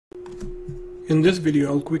In this video,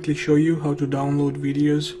 I'll quickly show you how to download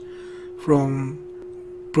videos from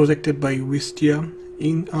protected by Wistia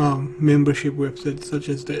in a membership website such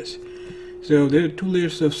as this. So there are two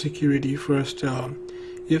layers of security. First, you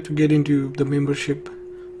have to get into the membership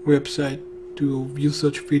website to view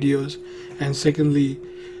such videos, and secondly,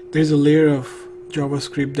 there's a layer of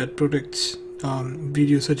JavaScript that protects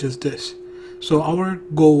videos such as this. So our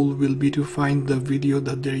goal will be to find the video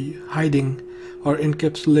that they're hiding or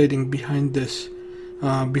encapsulating behind this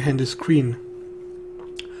screen.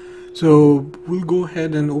 So we'll go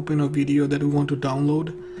ahead and open a video that we want to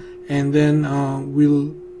download, and then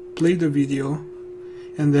we'll play the video,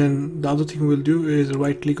 and then the other thing we'll do is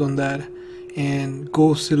right click on that and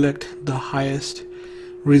go select the highest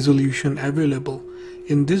resolution available.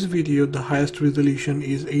 In this video, the highest resolution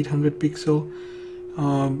is 800 pixel.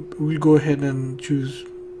 We'll go ahead and choose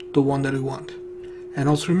the one that we want. And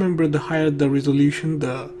also remember, the higher the resolution,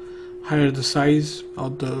 the higher the size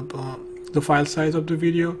of the file size of the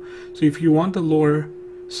video. So if you want a lower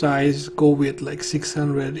size, go with like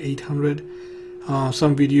 600, 800.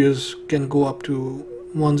 Some videos can go up to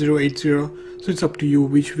 1080. So it's up to you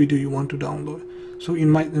which video you want to download. So in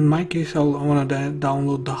my case, I want to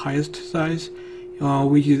download the highest size,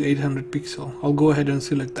 which is 800 pixel. I'll go ahead and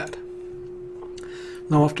select that.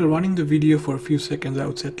 Now after running the video for a few seconds, I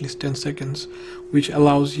would say at least 10 seconds, which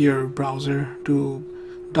allows your browser to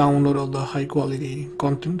download all the high quality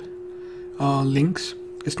content links.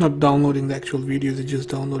 It's not downloading the actual videos, it's just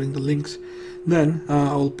downloading the links. Then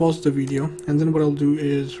I'll pause the video, and then what I'll do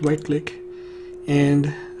is right click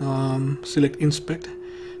and select inspect.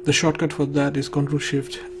 The shortcut for that is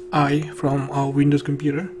Ctrl+Shift+I from a Windows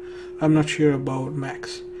computer. I'm not sure about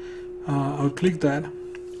Macs. I'll click that.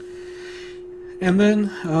 And then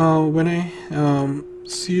when I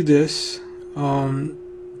see this,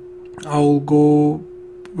 I'll go,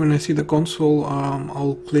 when I see the console,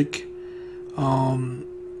 I'll click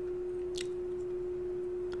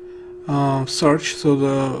search.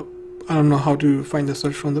 So I don't know how to find the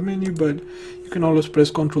search from the menu, but you can always press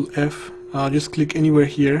Ctrl+F. Just click anywhere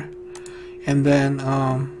here, and then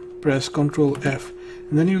press Ctrl+F,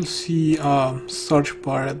 and then you'll see a search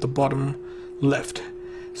bar at the bottom left.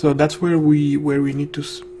 So that's where we need to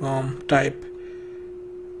type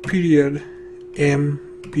period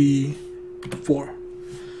mp4,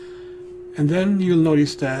 and then you'll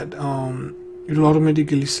notice that it'll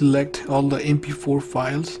automatically select all the mp4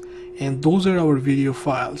 files, and those are our video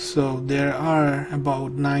files. So there are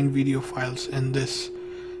about 9 video files in this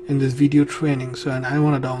video training, so and I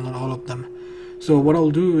want to download all of them. So what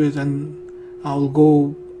I'll do is, and I'll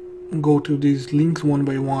go to these links one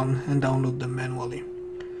by one and download them manually.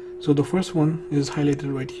 So the first one is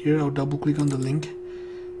highlighted right here. I'll double click on the link.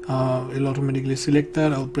 It'll automatically select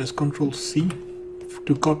that. I'll press Ctrl+C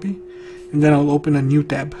to copy, and then I'll open a new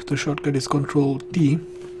tab. The shortcut is Ctrl+T,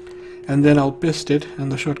 and then I'll paste it,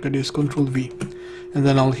 and the shortcut is Ctrl+V, and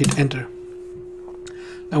then I'll hit enter.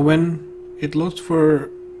 Now when it loads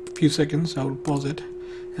for a few seconds, I'll pause it,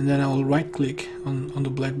 and then I'll right click on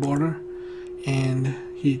the black border and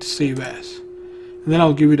hit save as. And then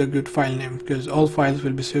I'll give it a good file name, because all files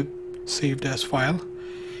will be saved as file,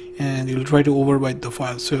 and you'll try to overwrite the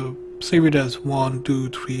file. So save it as 1, 2,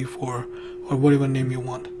 3, 4, or whatever name you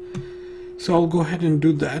want. So I'll go ahead and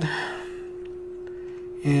do that,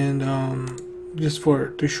 and just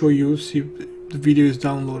to show you, see the video is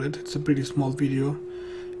downloaded. It's a pretty small video.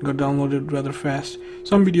 It got downloaded rather fast.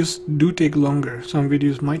 Some videos do take longer. Some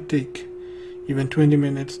videos might take even 20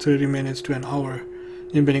 minutes, 30 minutes to an hour,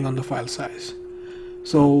 depending on the file size.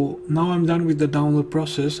 So now I'm done with the download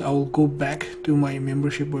process. I'll go back to my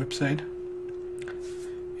membership website,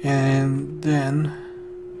 and then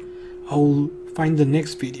I'll find the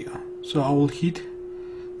next video. So I will hit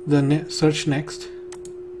the search next,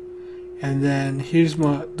 and then here's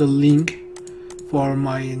the link for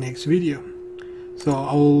my next video. So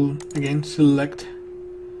I will again select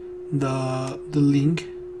the link,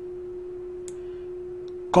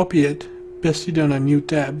 copy it, paste it on a new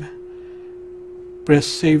tab, press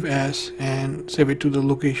save as, and save it to the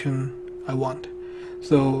location I want.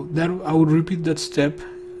 So that I would repeat that step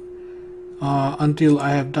until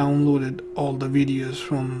I have downloaded all the videos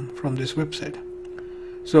from this website.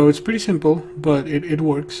 So it's pretty simple, but it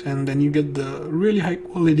works, and then you get the really high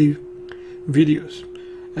quality videos.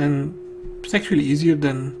 And it's actually easier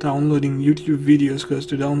than downloading YouTube videos, because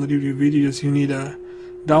to download YouTube videos you need a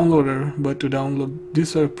downloader, but to download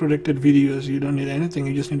these are protected videos, you don't need anything.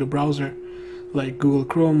 You just need a browser like Google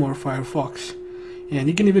Chrome or Firefox, and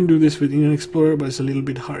you can even do this with Internet Explorer, but it's a little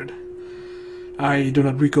bit hard. I do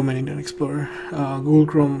not recommend Internet Explorer. Google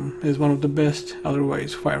Chrome is one of the best,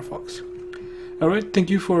 otherwise Firefox. Alright, thank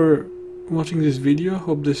you for watching this video.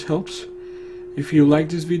 Hope this helps. If you like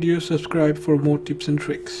this video, subscribe for more tips and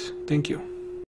tricks. Thank you.